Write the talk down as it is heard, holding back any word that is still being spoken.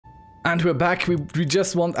And we're back. We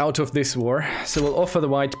just want out of this war. So we'll offer the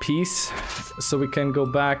white peace so we can go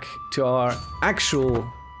back to our actual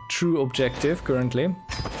true objective currently.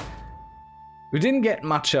 We didn't get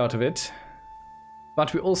much out of it,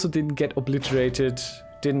 but we also didn't get obliterated,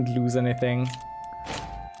 didn't lose anything.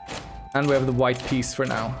 And we have the white peace for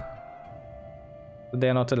now. But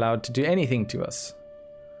they're not allowed to do anything to us.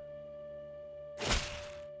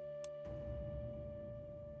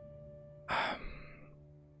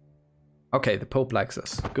 Okay, the Pope likes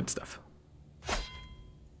us. Good stuff.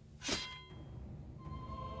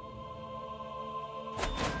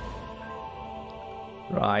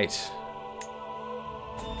 Right.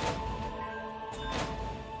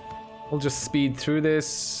 We'll just speed through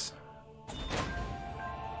this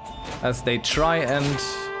as they try and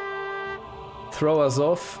throw us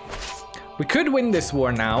off. We could win this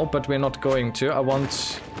war now, but we're not going to. I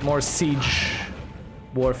want more siege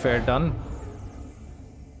warfare done.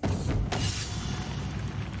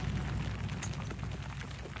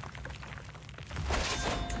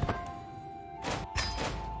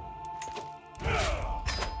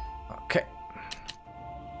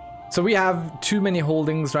 So we have too many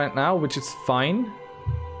holdings right now, which is fine.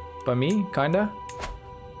 By me, kinda.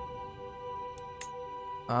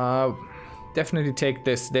 Definitely take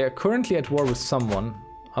this. They're currently at war with someone,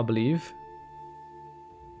 I believe.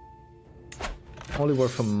 Only war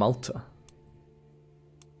from Malta.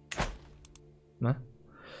 Nah.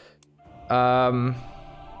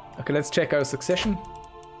 Okay, let's check our succession.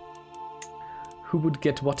 Who would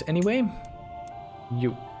get what anyway?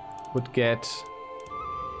 You would get...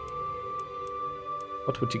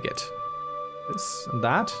 What would you get? This and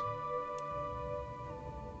that.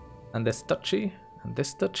 And this duchy. And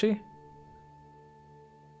this duchy.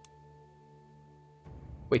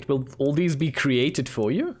 Wait, will all these be created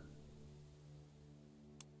for you?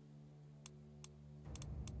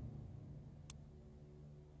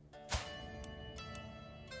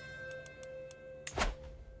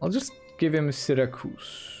 I'll just give him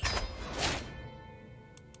Syracuse.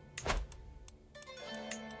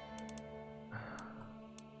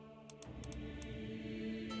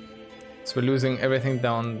 So we're losing everything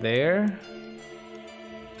down there.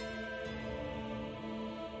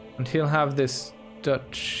 And he'll have this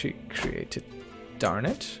duchy created. Darn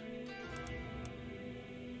it.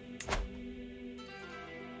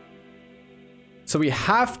 So we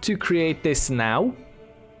have to create this now.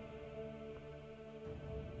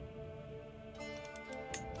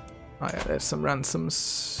 Oh yeah, there's some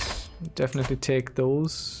ransoms. Definitely take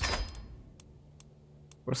those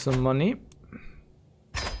for some money.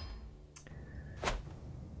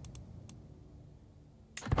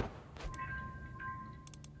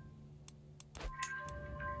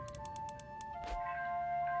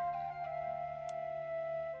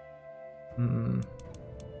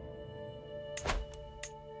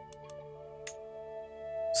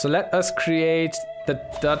 So let us create the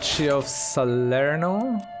Duchy of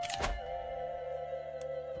Salerno.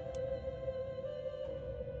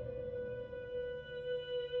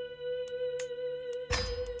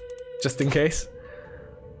 Just in case.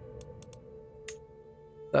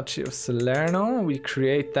 Duchy of Salerno, we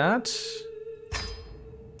create that.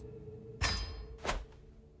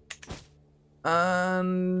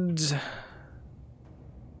 And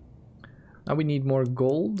now we need more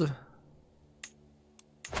gold.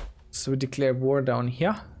 So we declare war down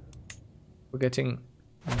here. We're getting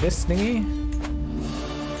this thingy.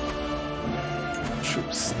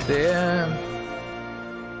 Troops there.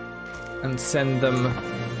 And send them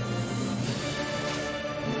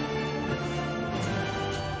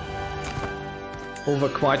over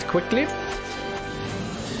quite quickly.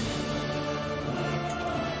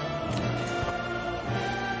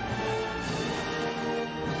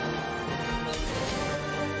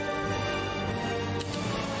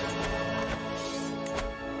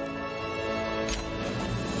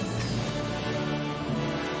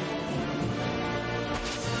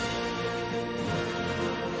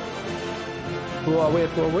 Who are we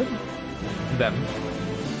at war with? Them.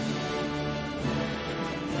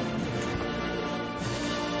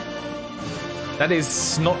 That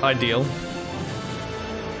is not ideal.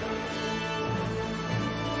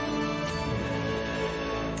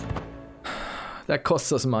 That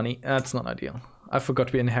costs us money. That's not ideal. I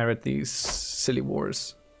forgot we inherit these silly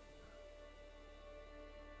wars.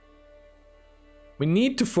 We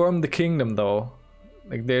need to form the kingdom though.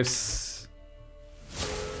 Like there's...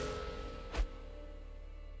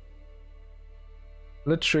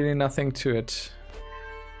 literally nothing to it.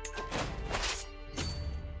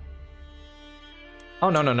 Oh,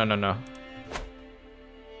 no, no, no, no, no.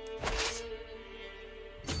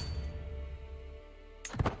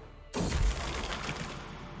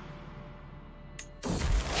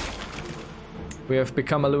 We have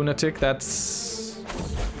become a lunatic. That's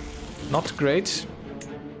not great.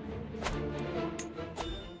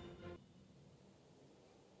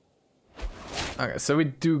 Okay, so we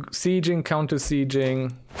do sieging, counter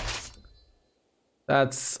sieging.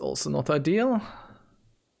 That's also not ideal.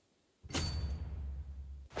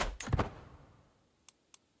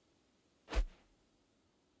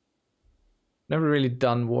 Never really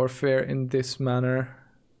done warfare in this manner.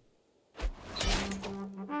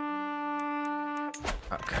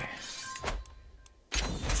 Okay.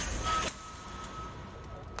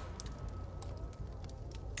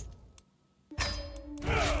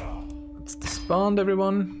 Let's disband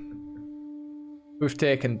everyone. We've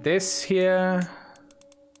taken this here.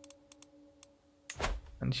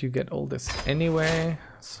 And you get all this anyway.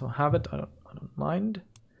 So have it, I don't mind.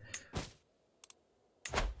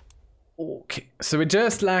 Okay, so we're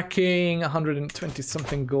just lacking 120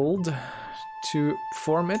 something gold to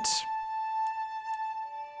form it.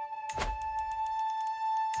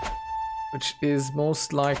 Which is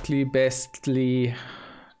most likely bestly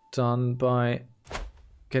done by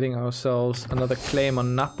getting ourselves another claim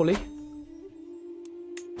on Napoli.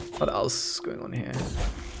 What else is going on here?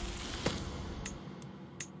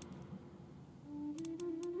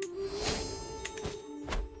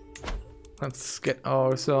 Let's get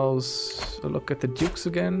ourselves a look at the dukes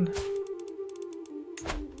again.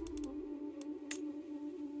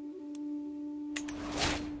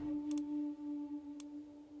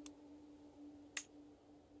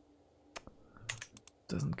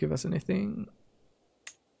 Doesn't give us anything.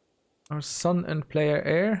 Our son and player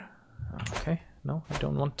heir. Okay, no, I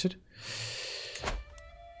don't want it.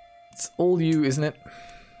 It's all you, isn't it?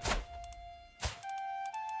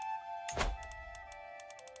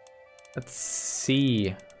 Let's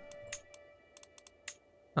see.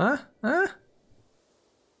 Huh? Huh?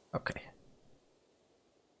 Okay.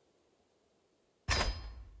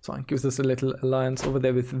 Fine, gives us a little alliance over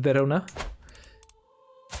there with Verona.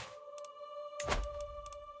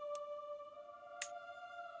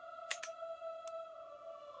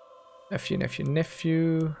 Nephew, nephew,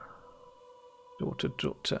 nephew. Daughter,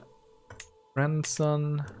 daughter.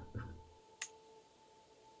 Grandson.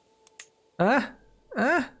 Ah?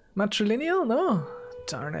 Ah? Matrilineal? No.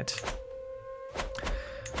 Darn it.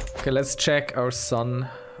 Okay, let's check our son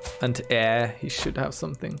and heir. He should have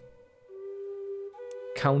something.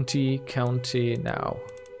 County, county now.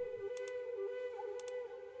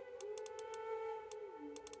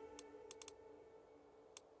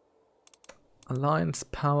 Alliance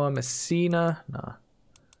power, Messina. Nah.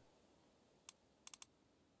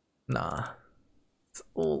 Nah. It's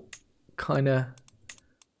all kind of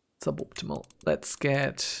suboptimal. Let's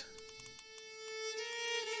get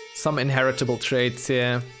some inheritable traits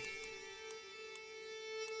here.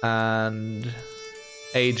 And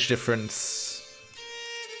age difference.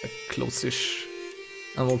 Like close-ish.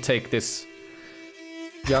 And we'll take this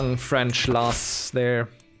young French lass there.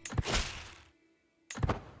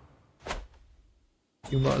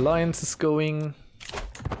 Few more alliances going.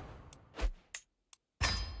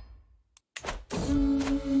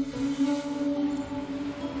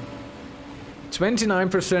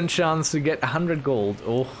 29% chance to get 100 gold.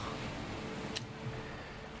 Oh.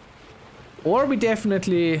 Or we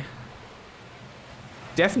definitely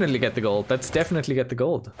get the gold. Let's definitely get the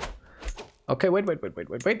gold. Okay, wait.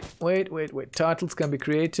 Titles can be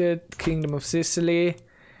created. Kingdom of Sicily.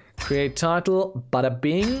 Create title. Bada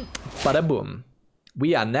bing, bada boom.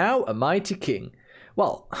 We are now a mighty king.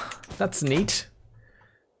 Well, that's neat.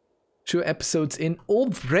 2 episodes in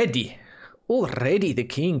already. Already the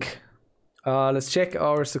king. Let's check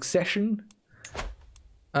our succession.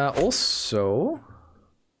 Also.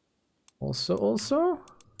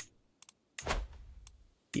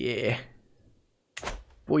 Yeah.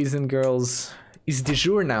 Boys and girls. Is de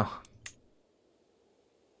jour now.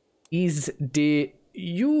 Is de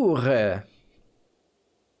jour.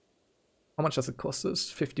 How much does it cost us?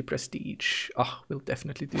 50 prestige. Ah, we'll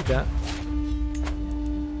definitely do that.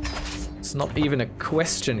 It's not even a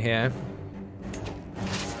question here.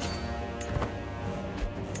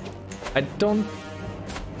 I don't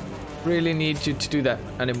really need you to do that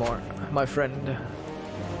anymore, my friend.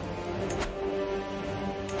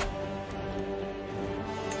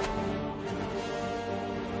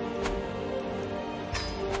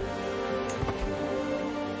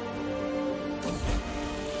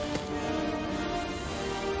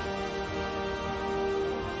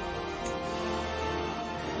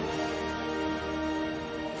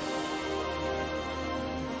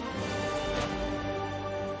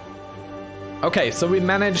 Okay, so we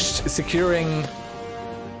managed securing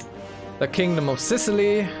the Kingdom of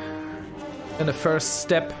Sicily in the first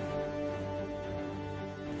step.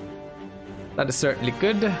 That is certainly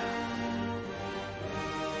good.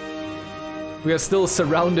 We are still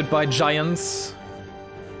surrounded by giants.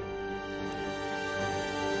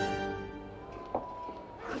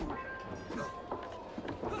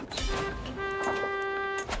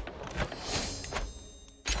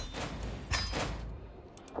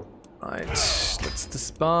 Right, let's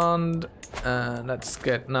disband and let's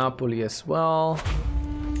get Napoli as well.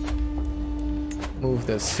 Move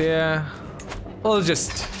this here. We'll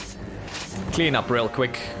just clean up real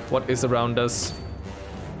quick what is around us.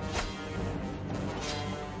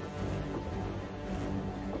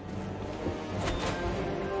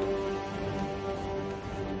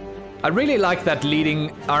 I really like that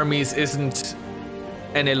leading armies isn't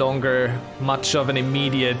any longer much of an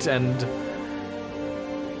immediate and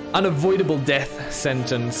unavoidable death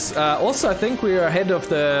sentence. Also, I think we are ahead of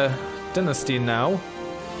the dynasty now.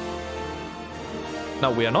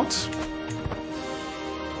 No, we are not.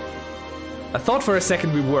 I thought for a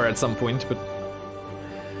second we were at some point, but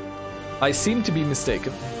I seem to be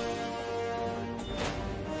mistaken.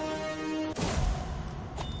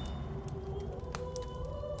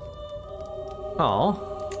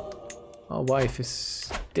 Oh, our wife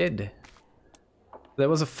is dead. There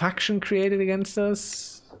was a faction created against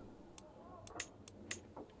us.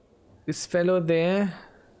 This fellow there,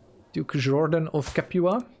 Duke Jordan of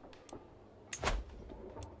Capua.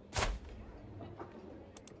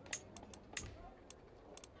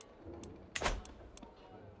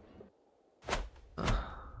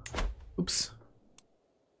 Oops.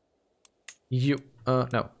 You,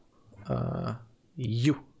 no.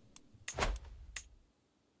 You.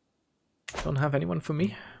 Don't have anyone for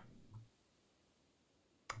me.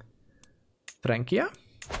 Francia?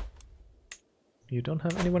 You don't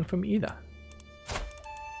have anyone for me either.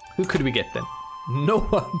 Who could we get then? No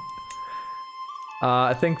one.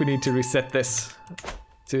 I think we need to reset this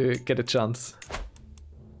to get a chance.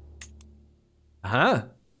 Huh?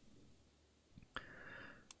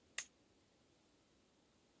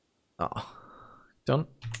 Oh. Don't.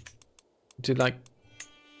 Do you like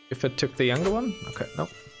if I took the younger one? Okay, no.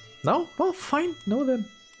 No? Well, fine. No then.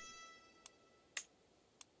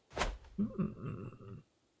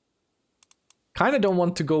 Kinda don't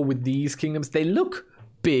want to go with these kingdoms. They look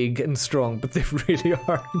big and strong, but they really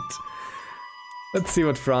aren't. Let's see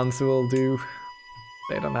what France will do.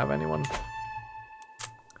 They don't have anyone.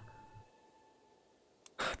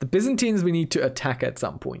 The Byzantines we need to attack at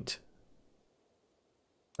some point.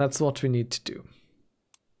 That's what we need to do.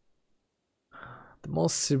 The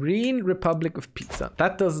most serene Republic of Pisa.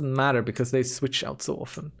 That doesn't matter because they switch out so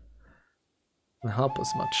often. Doesn't help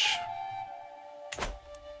us much.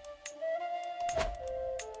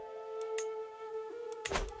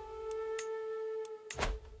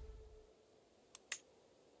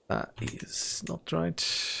 That is not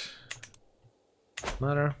right.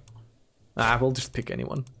 Matter. Ah, we'll just pick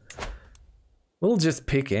anyone. We'll just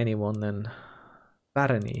pick anyone then.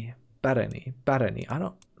 Barony. I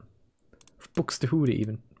don't... Buxtehude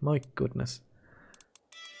even. My goodness.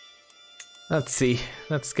 Let's see.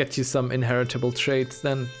 Let's get you some inheritable traits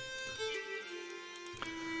then.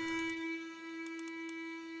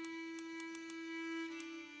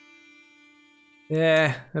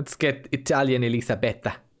 Yeah, let's get Italian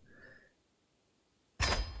Elisabetta.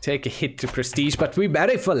 Take a hit to prestige, but we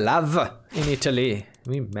marry for love in Italy.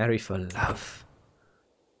 We marry for love.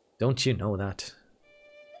 Don't you know that?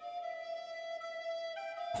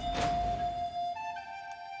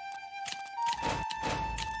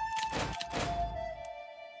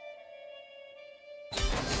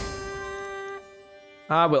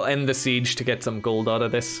 I will end the siege to get some gold out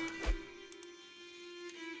of this.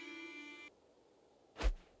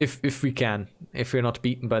 If we can. If we're not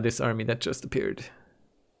beaten by this army that just appeared.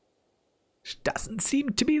 Which doesn't seem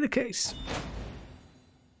to be the case.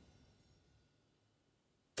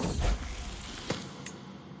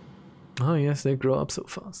 Oh yes, they grow up so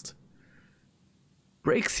fast.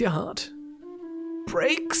 Breaks your heart.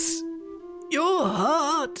 Breaks your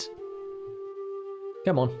heart.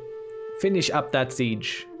 Come on. Finish up that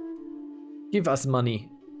siege. Give us money.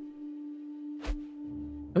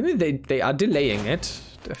 I mean, they are delaying it,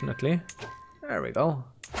 definitely. There we go.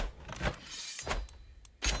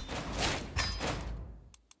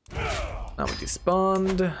 Now we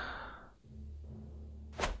disband.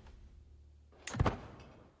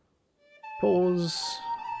 Pause.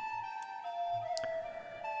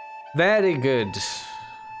 Very good.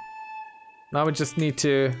 Now we just need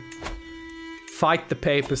to fight the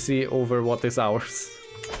papacy over what is ours.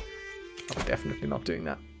 I'm definitely not doing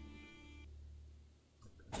that.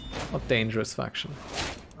 What dangerous faction?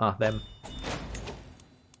 Ah, them.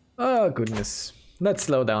 Oh goodness. Let's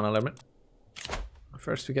slow down a little bit.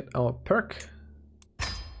 First we get our perk.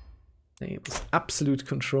 Enables absolute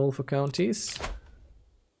control for counties.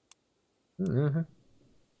 Who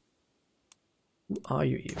are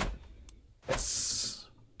you even? Yes.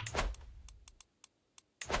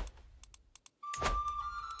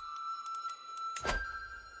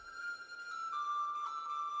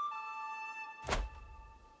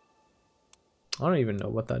 I don't even know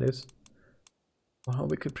what that is. Or how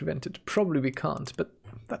we could prevent it. Probably we can't, but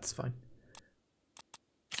that's fine.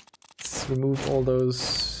 Let's remove all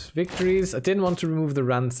those victories. I didn't want to remove the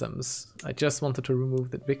ransoms. I just wanted to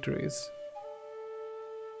remove the victories.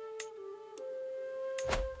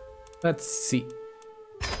 Let's see.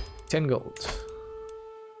 10 gold.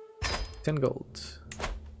 10 gold.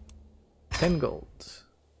 10 gold.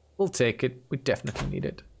 We'll take it. We definitely need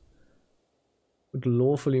it. Would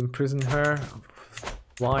lawfully imprison her.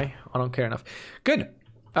 Why? I don't care enough. Good.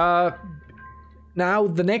 Now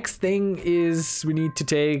the next thing is we need to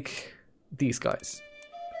take these guys.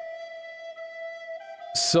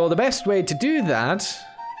 So the best way to do that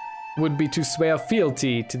would be to swear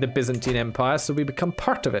fealty to the Byzantine Empire so we become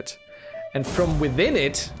part of it. And from within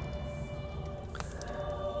it,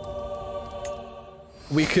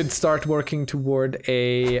 we could start working toward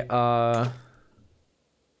a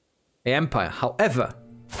empire. However,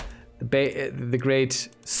 the great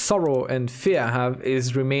sorrow and fear I have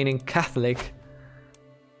is remaining Catholic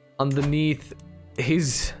underneath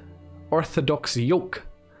his orthodox yoke.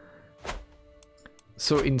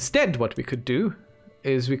 So instead what we could do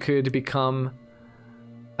is we could become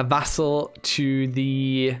a vassal to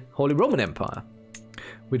the Holy Roman Empire,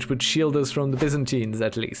 which would shield us from the Byzantines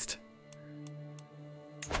at least.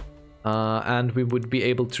 And we would be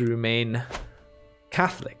able to remain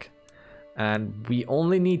Catholic. And we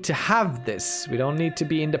only need to have this. We don't need to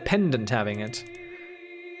be independent having it.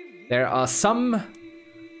 There are some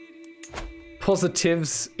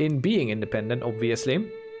positives in being independent, obviously.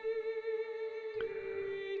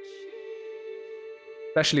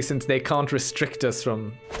 Especially since they can't restrict us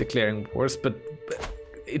from declaring wars, but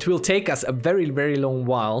it will take us a very, very long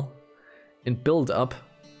while in build-up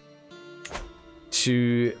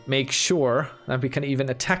to make sure that we can even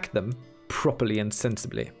attack them properly and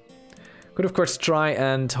sensibly. Could of course try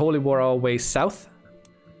and holy war our way south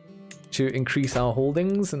to increase our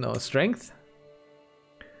holdings and our strength.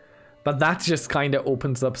 But that just kind of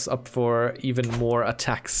opens us up for even more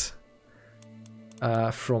attacks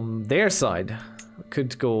from their side. We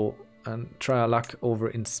could go and try our luck over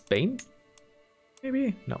in Spain.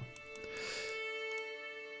 Maybe? No.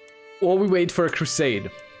 Or we wait for a crusade.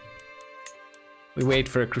 We wait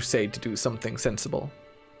for a crusade to do something sensible.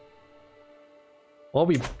 Or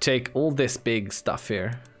we take all this big stuff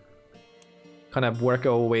here. Kind of work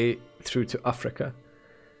our way through to Africa.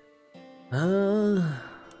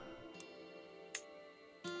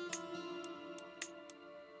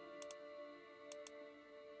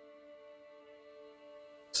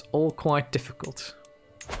 It's all quite difficult.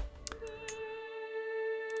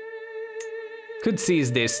 Could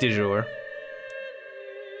seize this de jure.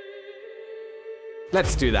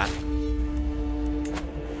 Let's do that.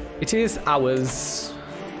 It is ours.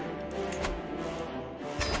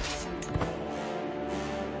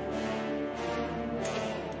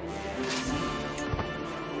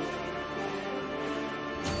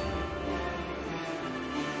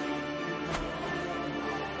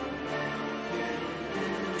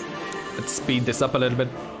 Let's speed this up a little bit.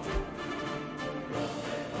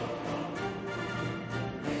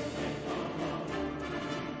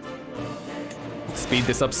 Speed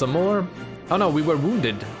this up some more. Oh no, we were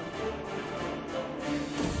wounded.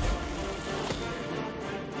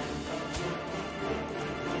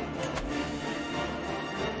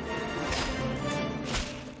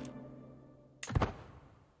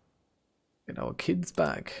 Get our kids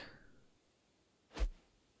back.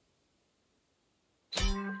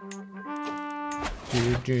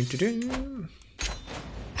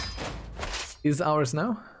 Is ours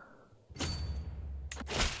now?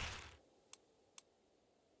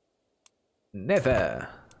 Never.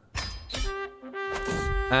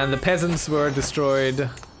 And the peasants were destroyed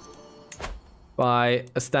by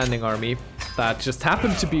a standing army that just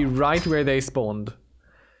happened to be right where they spawned.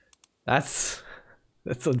 That's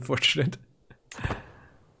unfortunate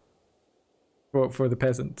for the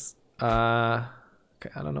peasants. Okay,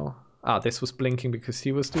 I don't know. Ah, this was blinking because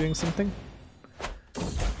he was doing something.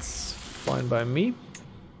 It's fine by me.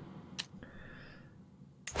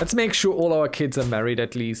 Let's make sure all our kids are married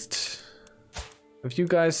at least. Have you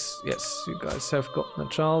guys? Yes, you guys have gotten a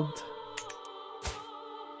child.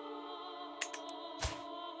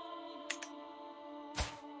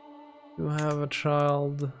 You have a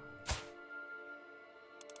child.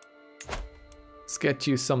 get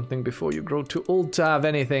you something before you grow too old to have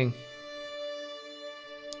anything.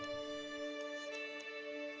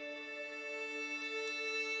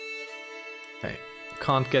 Okay,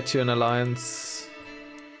 can't get you an alliance.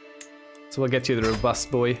 So we'll get you the robust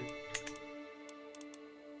boy.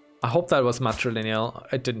 I hope that was matrilineal.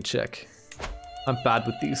 I didn't check. I'm bad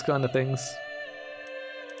with these kind of things.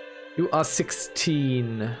 You are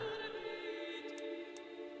 16.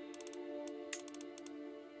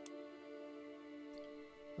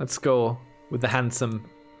 Let's go with the handsome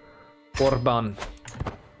Orban.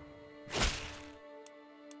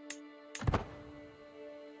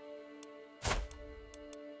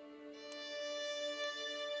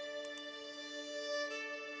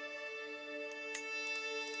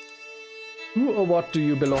 Who or what do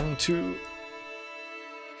you belong to?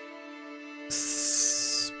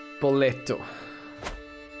 Spoleto.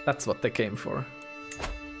 That's what they came for.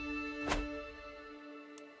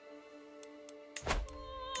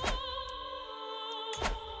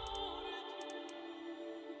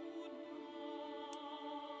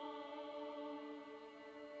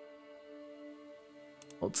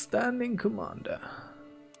 Outstanding commander.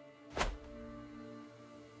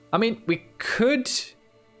 I mean, we could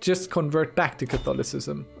just convert back to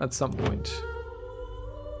Catholicism at some point.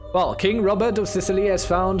 Well, King Robert of Sicily has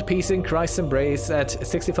found peace in Christ's embrace at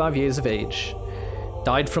 65 years of age.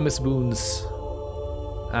 Died from his wounds.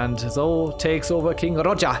 And so takes over King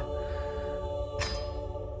Roger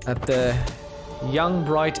at the young,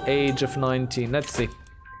 bright age of 19. Let's see.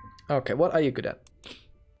 Okay, what are you good at?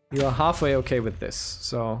 You are halfway okay with this,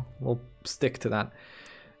 so we'll stick to that.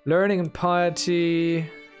 Learning and piety.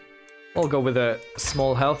 I'll go with a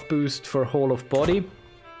small health boost for whole of body.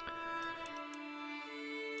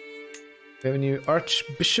 We have a new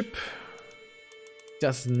Archbishop.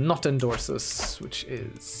 Does not endorse us, which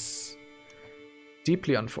is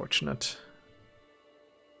deeply unfortunate.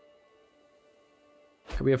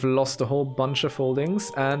 We have lost a whole bunch of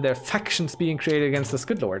holdings, and there are factions being created against us.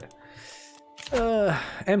 Good lord.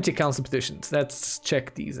 Empty council petitions. Let's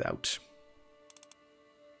check these out.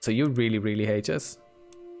 So you really, really hate us.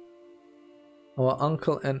 Our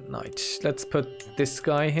uncle and knight. Let's put this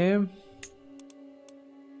guy here.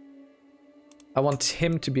 I want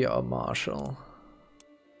him to be our marshal.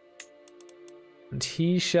 And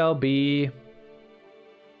he shall be...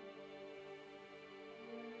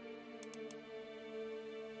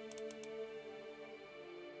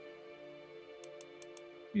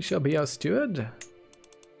 He shall be our steward.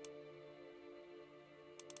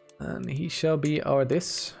 And he shall be our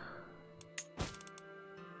this.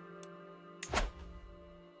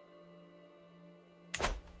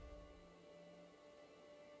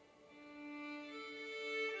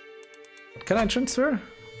 Can I transfer?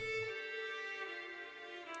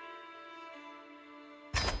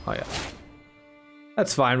 Oh yeah.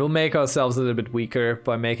 That's fine. We'll make ourselves a little bit weaker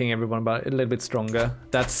by making everyone about a little bit stronger.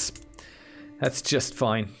 That's just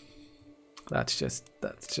fine. That's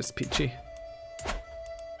just peachy.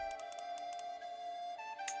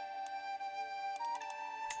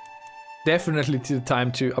 Definitely the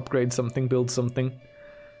time to upgrade something, build something.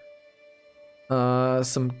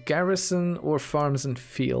 Some garrison or farms and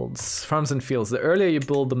fields. Farms and fields. The earlier you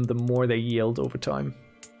build them, the more they yield over time.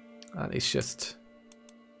 And it's just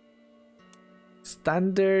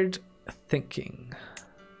standard thinking.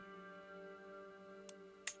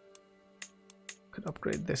 Could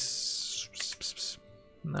upgrade this.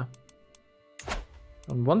 No.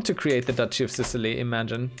 I want to create the Duchy of Sicily,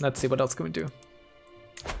 imagine. Let's see, what else can we do?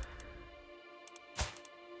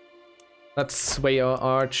 Let's sway our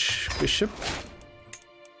Archbishop.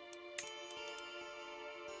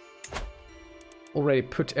 Already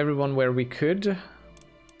put everyone where we could.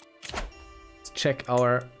 Let's check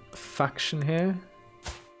our faction here.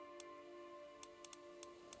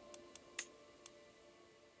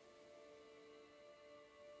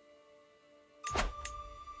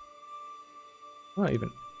 Oh,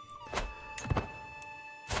 even.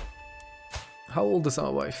 How old is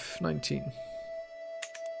our wife? 19.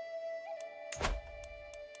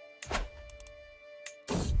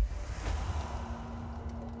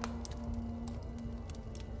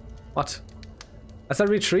 What? As I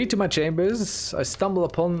retreat to my chambers, I stumble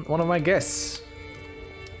upon one of my guests.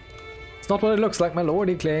 It's not what it looks like, my lord,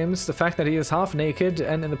 he claims. The fact that he is half naked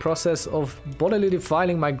and in the process of bodily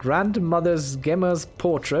defiling my grandmother's Gemma's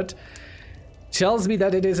portrait tells me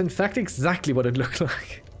that it is in fact exactly what it looked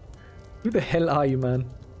like. Who the hell are you, man?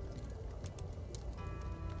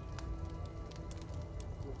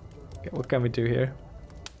 Okay, what can we do here?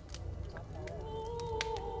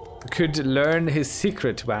 Could learn his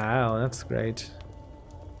secret. Wow, that's great.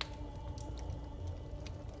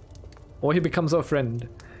 Or he becomes our friend.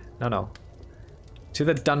 No, no. To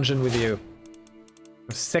the dungeon with you.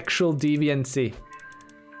 Sexual deviancy.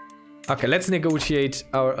 Okay, let's negotiate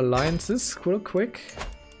our alliances real quick.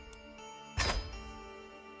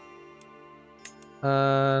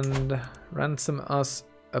 And ransom us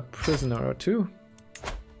a prisoner or two.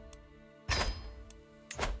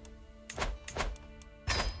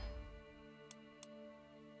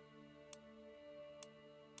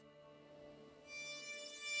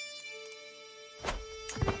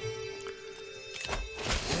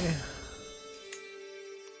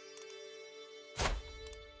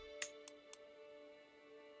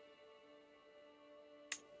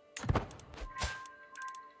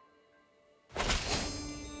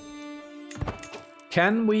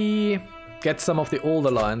 Can we get some of the old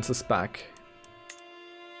alliances back?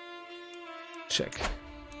 Check.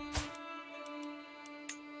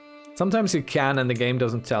 Sometimes you can and the game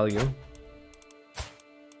doesn't tell you.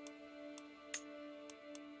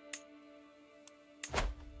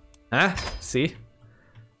 Ah, see?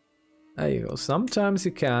 There you go. Sometimes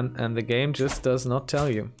you can and the game just does not tell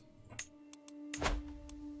you.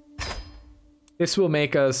 This will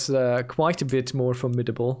make us quite a bit more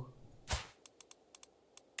formidable.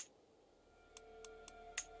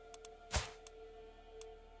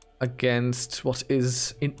 Against what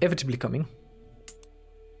is inevitably coming.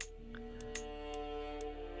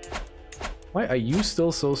 Why are you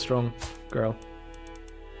still so strong, girl?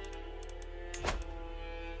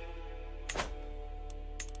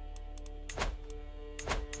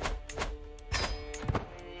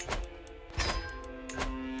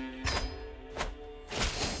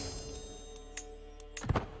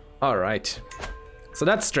 All right. So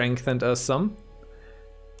that strengthened us some.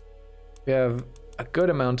 We have a good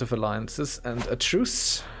amount of alliances and a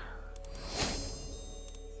truce.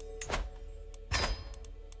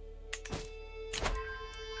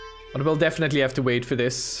 But we'll definitely have to wait for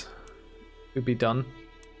this to be done.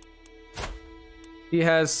 He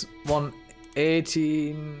has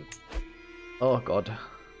 118. Oh god.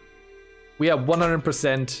 We are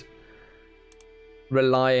 100%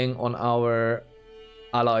 relying on our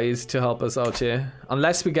allies to help us out here.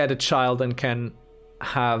 Unless we get a child and can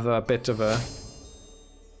have a bit of a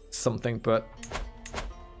something, but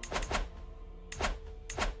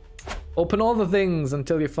open all the things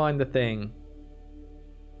until you find the thing.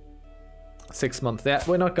 6 months. Yeah,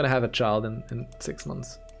 we're not gonna have a child in 6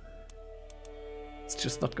 months. It's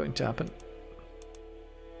just not going to happen.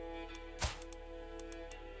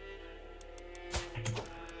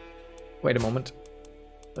 Wait a moment.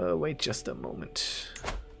 Wait just a moment.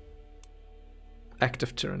 Act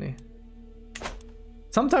of tyranny.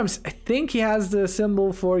 Sometimes I think he has the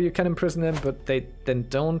symbol for you can imprison him, but they then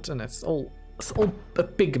don't, and it's all a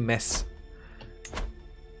big mess.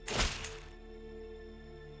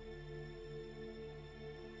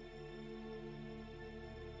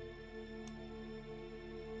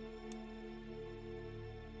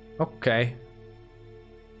 Okay.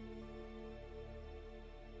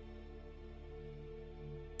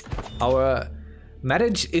 Our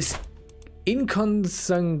marriage is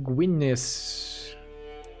inconsanguineous.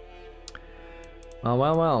 Well,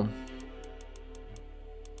 well, well.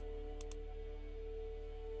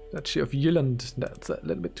 Duchy of Jylland. That's a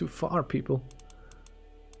little bit too far, people.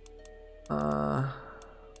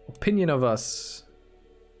 Opinion of us.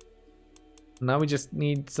 Now we just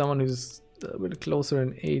need someone who's a bit closer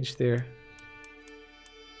in age there.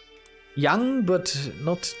 Young, but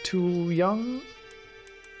not too young.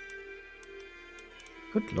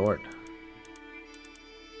 Good lord.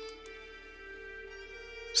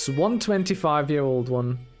 It's one 25-year-old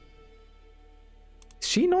one. Is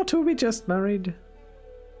she not who we just married?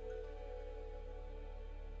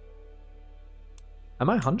 Am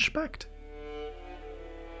I hunchbacked?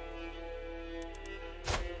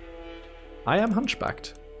 I am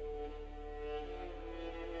hunchbacked.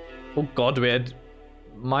 Oh god, we had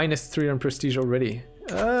 -3 on prestige already.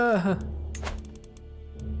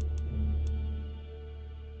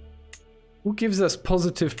 Who gives us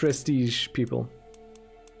positive prestige, people?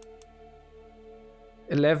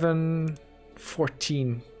 11,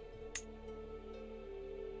 14.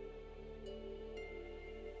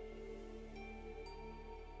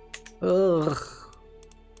 Ugh.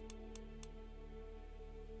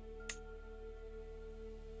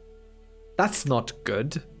 That's not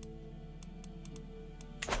good.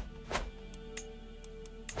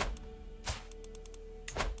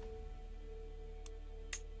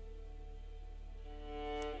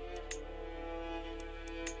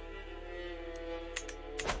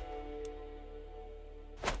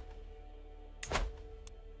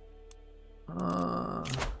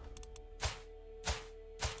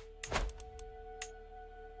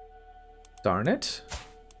 Darn it.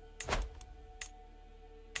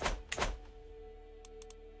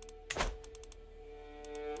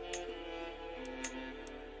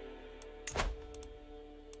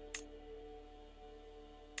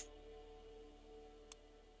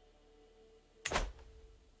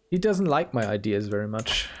 He doesn't like my ideas very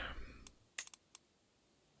much.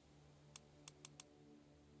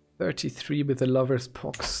 33 with the lover's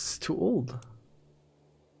pox. Too old.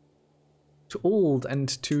 Too old and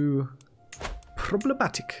too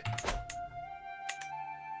problematic.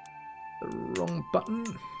 The wrong button.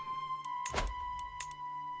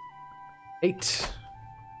 8.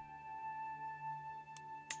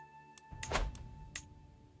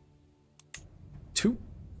 Two.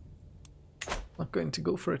 Not going to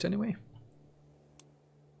go for it anyway.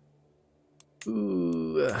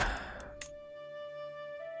 Ooh.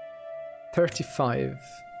 35.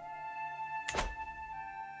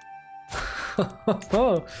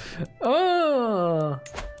 Oh. Oh.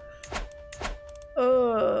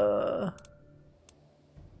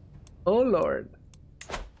 Oh Lord.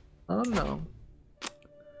 Oh no.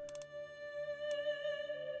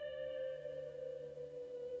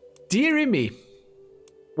 Deary me.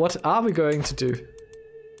 What are we going to do?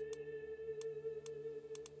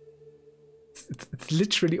 It's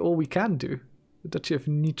literally all we can do. The Duchy of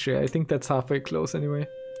Nitria. I think that's halfway close anyway.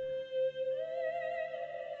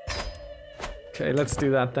 Okay, let's do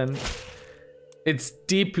that then. It's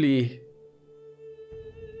deeply...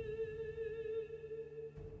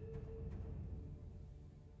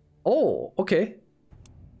 Oh, okay.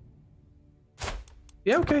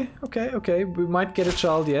 Yeah, okay. We might get a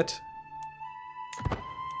child yet.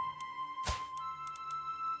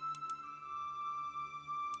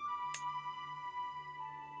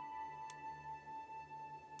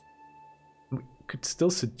 We could still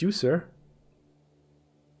seduce her.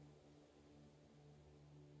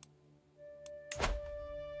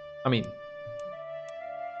 I mean,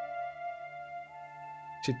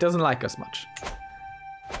 she doesn't like us much.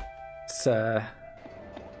 It's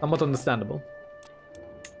somewhat understandable.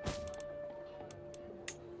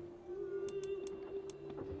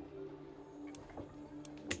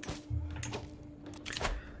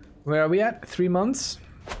 Where are we at? 3 months?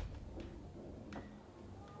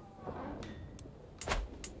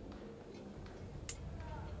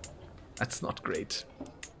 That's not great.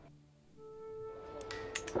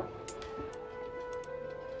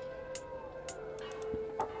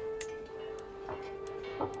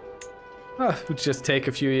 Would just take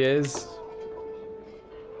a few years.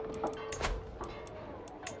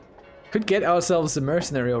 Could get ourselves a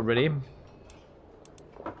mercenary already.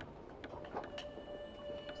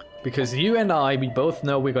 Because you and I, we both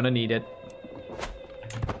know we're gonna need it.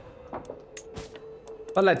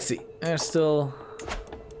 But let's see. There's still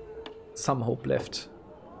some hope left.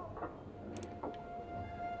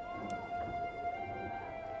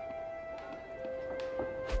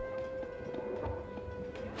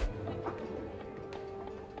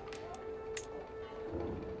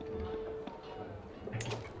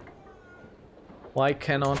 Why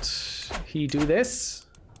cannot he do this?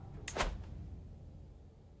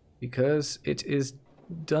 Because it is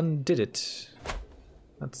done, did it.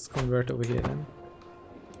 Let's convert over here then.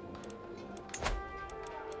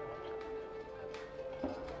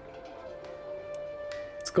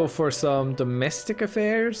 Let's go for some domestic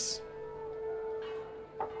affairs.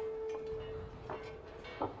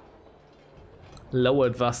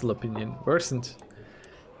 Lowered vassal opinion. Worsened.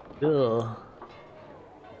 Ugh.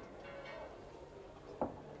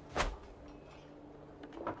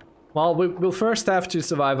 Well, we'll first have to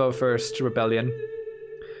survive our first rebellion.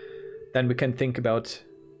 Then we can think about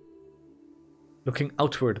looking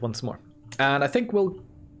outward once more. And I think we're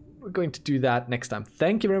going to do that next time.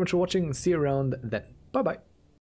 Thank you very much for watching and see you around then. Bye bye.